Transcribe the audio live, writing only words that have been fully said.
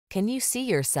Can you see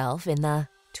yourself in the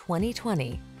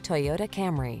 2020 Toyota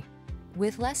Camry?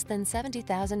 With less than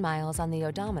 70,000 miles on the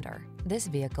odometer, this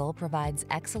vehicle provides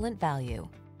excellent value.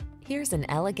 Here's an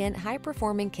elegant,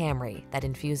 high-performing Camry that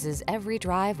infuses every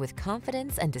drive with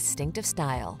confidence and distinctive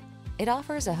style. It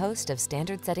offers a host of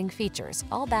standard-setting features,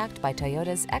 all backed by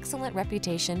Toyota's excellent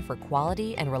reputation for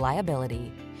quality and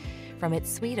reliability. From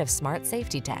its suite of smart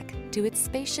safety tech, to its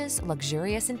spacious,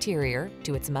 luxurious interior,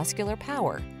 to its muscular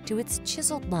power, to its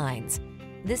chiseled lines,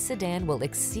 this sedan will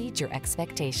exceed your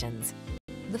expectations.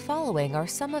 The following are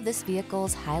some of this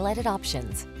vehicle's highlighted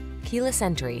options: keyless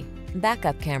entry,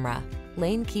 backup camera,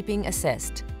 lane keeping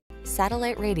assist,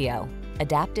 satellite radio,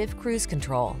 adaptive cruise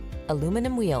control,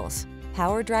 aluminum wheels,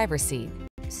 power driver's seat,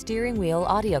 steering wheel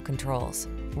audio controls,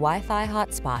 Wi-Fi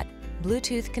hotspot,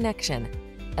 Bluetooth connection.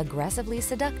 Aggressively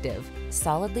seductive,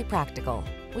 solidly practical.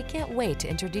 We can't wait to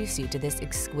introduce you to this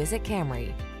exquisite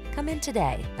Camry. Come in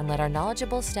today and let our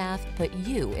knowledgeable staff put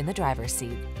you in the driver's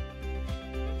seat.